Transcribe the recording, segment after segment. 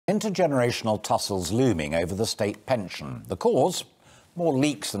Intergenerational tussles looming over the state pension. The cause? More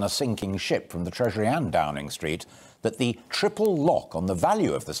leaks than a sinking ship from the Treasury and Downing Street that the triple lock on the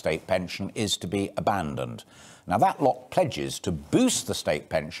value of the state pension is to be abandoned. Now, that lock pledges to boost the state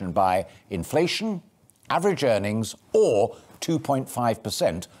pension by inflation, average earnings or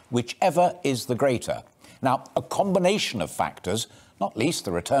 2.5%, whichever is the greater. Now, a combination of factors, not least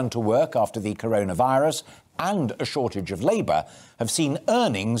the return to work after the coronavirus and a shortage of labour, have seen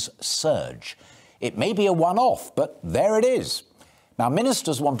earnings surge. It may be a one-off, but there it is. Now,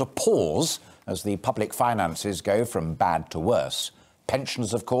 ministers want to pause as the public finances go from bad to worse.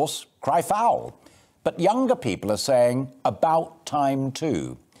 Pensioners, of course, cry foul. But younger people are saying about time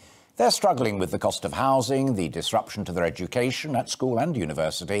too. They're struggling with the cost of housing, the disruption to their education at school and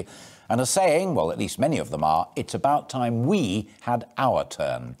university, and are saying, well, at least many of them are, it's about time we had our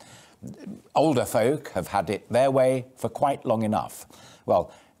turn. Older folk have had it their way for quite long enough.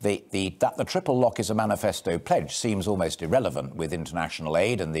 Well, that the triple lock is a manifesto pledge seems almost irrelevant with international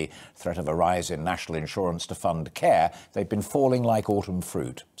aid and the threat of a rise in national insurance to fund care. They've been falling like autumn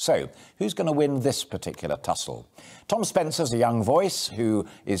fruit. So, who's going to win this particular tussle? Tom Spencer's a young voice who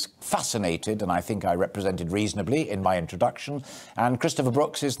is fascinated, and I think I represented reasonably in my introduction, and Christopher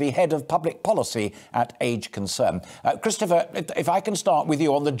Brooks is the head of public policy at Age Concern. Christopher, if I can start with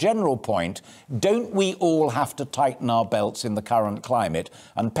you on the general point, don't we all have to tighten our belts in the current climate?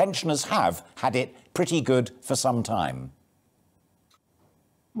 And pensioners have had it pretty good for some time.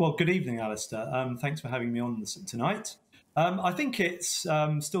 Well, good evening, Alastair. Thanks for having me on tonight. I think it's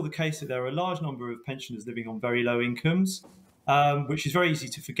still the case that there are a large number of pensioners living on very low incomes, which is very easy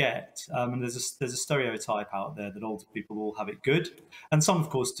to forget. And there's a stereotype out there that older people all have it good. And some, of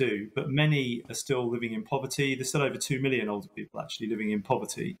course, do. But many are still living in poverty. There's still over 2 million older people actually living in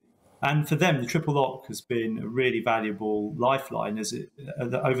poverty. And for them, the triple lock has been a really valuable lifeline since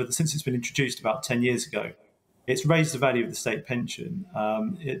it's been introduced about 10 years ago. It's raised the value of the state pension.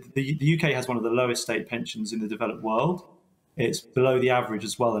 The UK has one of the lowest state pensions in the developed world. It's below the average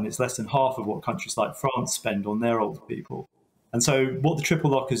as well, and it's less than half of what countries like France spend on their older people. And so what the triple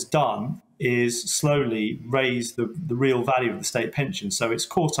lock has done is slowly raise the real value of the state pension. So it's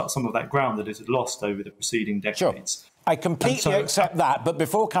caught up some of that ground that it had lost over the preceding decades. Sure. I completely accept that, but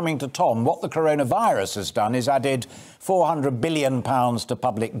before coming to Tom, what the coronavirus has done is added £400 billion to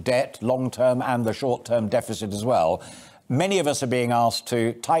public debt, long-term and the short-term deficit as well. Many of us are being asked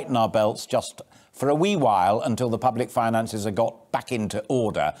to tighten our belts just for a wee while until the public finances are got back into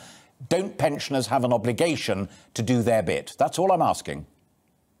order. Don't pensioners have an obligation to do their bit? That's all I'm asking.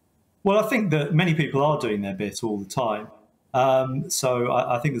 Well, I think that many people are doing their bit all the time. So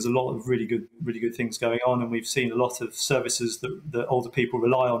I think there's a lot of really good things going on, and we've seen a lot of services that older people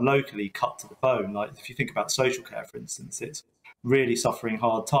rely on locally cut to the bone. Like if you think about social care, for instance, it's really suffering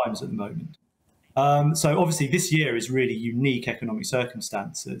hard times at the moment. So obviously this year is really unique economic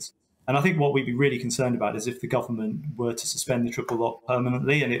circumstances. And I think what we'd be really concerned about is if the government were to suspend the triple lock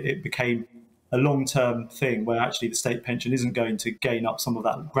permanently and it became a long-term thing where actually the state pension isn't going to gain up some of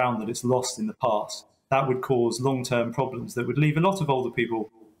that ground that it's lost in the past. That would cause long-term problems that would leave a lot of older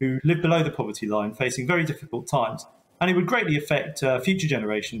people who live below the poverty line facing very difficult times. And it would greatly affect future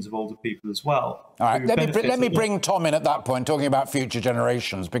generations of older people as well. All right, let me bring Tom in at that point, talking about future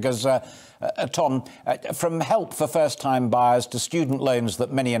generations, because, Tom, from help for first-time buyers to student loans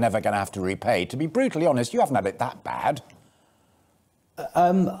that many are never going to have to repay, to be brutally honest, you haven't had it that bad.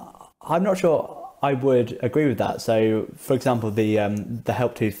 I'm not sure I would agree with that. So, for example, the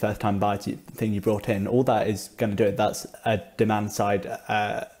help to first-time buyers thing you brought in, all that is going to do it. That's a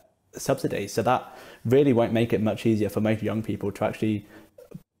demand-side subsidy. So that really won't make it much easier for most young people to actually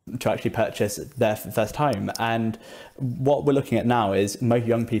purchase their first home. And what we're looking at now is most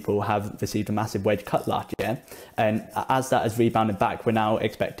young people have received a massive wage cut last year, and as that has rebounded back, we're now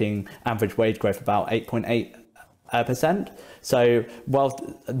expecting average wage growth of about 8.8%. So while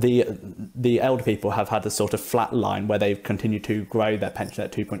the elder people have had a sort of flat line where they've continued to grow their pension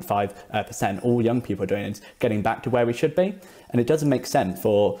at 2.5%, all young people are doing is getting back to where we should be. And it doesn't make sense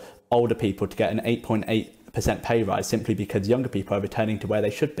for older people to get an 8.8% pay rise simply because younger people are returning to where they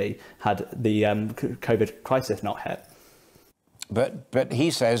should be had the COVID crisis not hit. But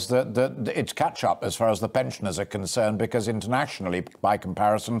he says that it's catch-up as far as the pensioners are concerned, because internationally, by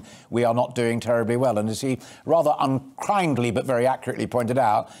comparison, we are not doing terribly well. And as he rather unkindly but very accurately pointed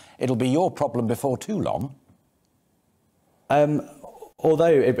out, it'll be your problem before too long.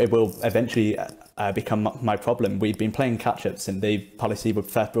 although it will eventually become my problem, we've been playing catch-up since the policy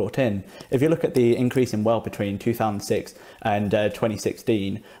was first brought in. If you look at the increase in wealth between 2006 and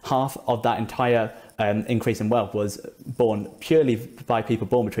 2016, half of that entire increase in wealth was born purely by people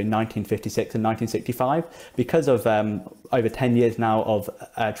born between 1956 and 1965. Because of over 10 years now of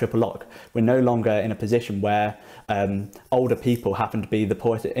triple lock, we're no longer in a position where older people happen to be the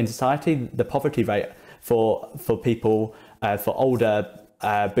poorest in society. The poverty rate for people, for older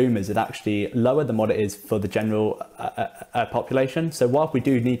boomers, is actually lower than what it is for the general population. So while we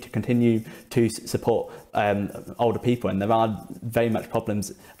do need to continue to support older people, and there are very much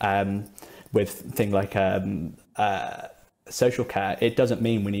problems with things like social care, it doesn't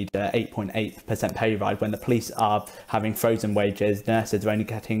mean we need an 8.8% pay rise when the police are having frozen wages, nurses are only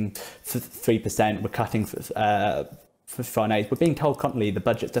getting 3%, we're cutting foreign aid. We're being told constantly the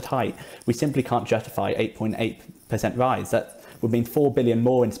budgets are tight. We simply can't justify 8.8% rise. That would mean 4 billion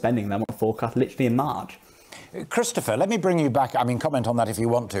more in spending than what forecast literally in March. Christopher, let me bring you back. I mean, comment on that if you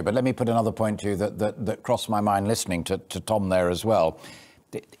want to, but let me put another point to you that crossed my mind listening to Tom there as well.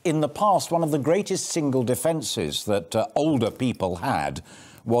 In the past, one of the greatest single defences that older people had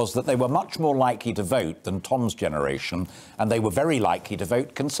was that they were much more likely to vote than Tom's generation, and they were very likely to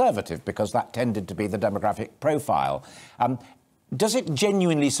vote Conservative because that tended to be the demographic profile. Does it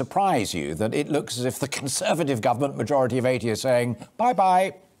genuinely surprise you that it looks as if the Conservative government, majority of 80, are saying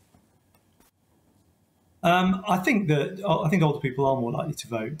bye-bye? I think older people are more likely to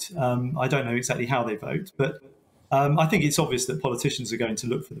vote. I don't know exactly how they vote, but I think it's obvious that politicians are going to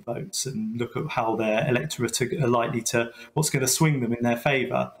look for the votes and look at how their electorate are likely to, what's going to swing them in their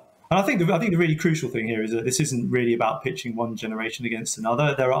favour. And I think the really crucial thing here is that this isn't really about pitching one generation against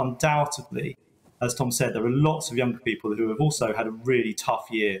another. There are undoubtedly, as Tom said, there are lots of younger people who have also had a really tough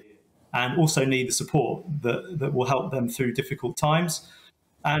year and also need the support that will help them through difficult times.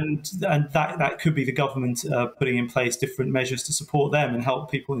 And that could be the government putting in place different measures to support them and help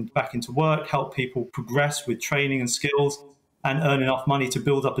people back into work, help people progress with training and skills, and earn enough money to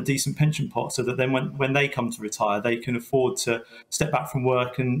build up a decent pension pot so that then when they come to retire, they can afford to step back from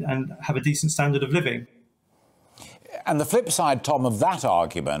work and have a decent standard of living. And the flip side, Tom, of that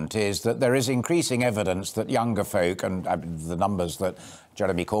argument is that there is increasing evidence that younger folk, and the numbers that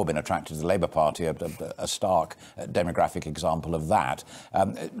Jeremy Corbyn attracted to the Labour Party, a stark demographic example of that,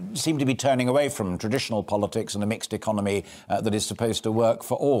 seem to be turning away from traditional politics and a mixed economy that is supposed to work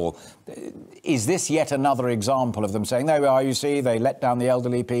for all. Is this yet another example of them saying, there we are, you see, they let down the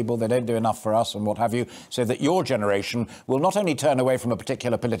elderly people, they don't do enough for us and what have you, so that your generation will not only turn away from a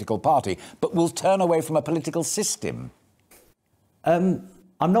particular political party, but will turn away from a political system?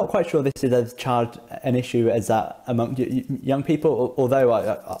 I'm not quite sure this is as charged an issue as that among young people, although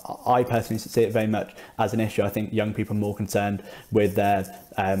I personally see it very much as an issue. I think young people are more concerned with their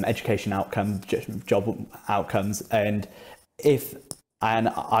education outcomes, job outcomes, and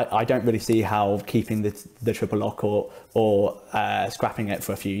I don't really see how keeping the triple lock or scrapping it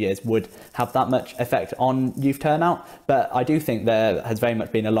for a few years would have that much effect on youth turnout. But I do think there has very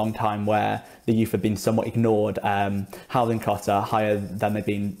much been a long time where the youth have been somewhat ignored. Housing costs are higher than they've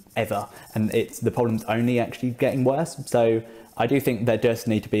been ever, and the problem's only actually getting worse. So I do think there does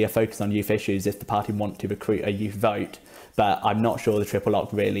need to be a focus on youth issues if the party want to recruit a youth vote. But I'm not sure the triple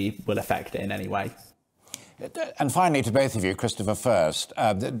lock really will affect it in any way. And finally, to both of you, Christopher first,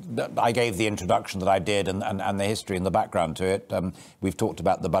 I gave the introduction that I did and the history and the background to it. We've talked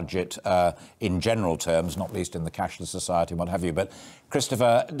about the budget in general terms, not least in the cashless society and what have you. But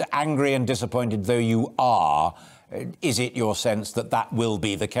Christopher, angry and disappointed though you are, is it your sense that that will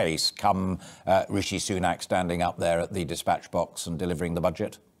be the case come Rishi Sunak standing up there at the dispatch box and delivering the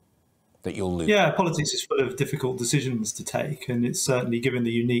budget? That you'll lose? Yeah, politics is full of difficult decisions to take, and it's certainly, given the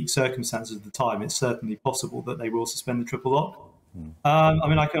unique circumstances of the time, it's certainly possible that they will suspend the triple lock. I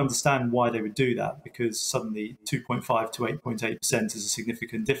mean, I can understand why they would do that, because suddenly 2.5 to 8.8% is a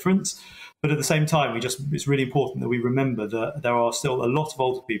significant difference. But at the same time, it's really important that we remember that there are still a lot of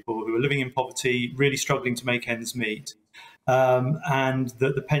older people who are living in poverty, really struggling to make ends meet. And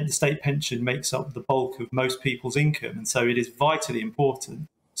that the state pension makes up the bulk of most people's income. And so it is vitally important.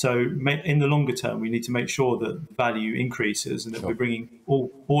 So in the longer term, we need to make sure that the value increases and that we're bringing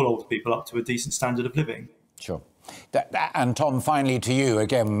all older people up to a decent standard of living. Sure. And Tom, finally to you,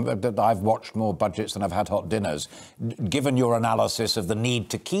 again, I've watched more budgets than I've had hot dinners. Given your analysis of the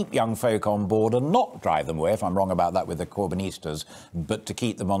need to keep young folk on board and not drive them away, if I'm wrong about that with the Corbynistas, but to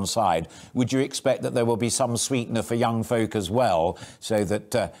keep them on side, would you expect that there will be some sweetener for young folk as well, so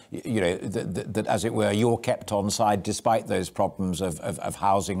that, that as it were, you're kept on side despite those problems of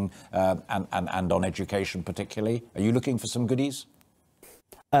housing and on education particularly? Are you looking for some goodies?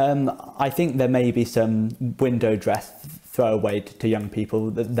 I think there may be some window dress throwaway to young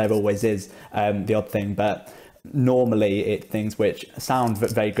people. There always is, the odd thing, but normally it's things which sound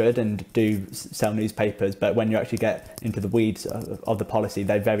very good and do sell newspapers, but when you actually get into the weeds of the policy,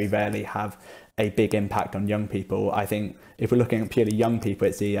 they very rarely have a big impact on young people. I think if we're looking at purely young people,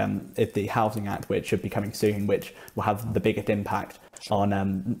 it's the Housing Act, which should be coming soon, which will have the biggest impact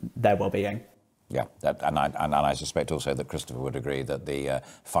on their well-being. Yeah, and I suspect also that Christopher would agree that the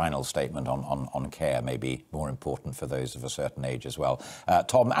final statement on care may be more important for those of a certain age as well.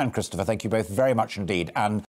 Tom and Christopher, thank you both very much indeed. And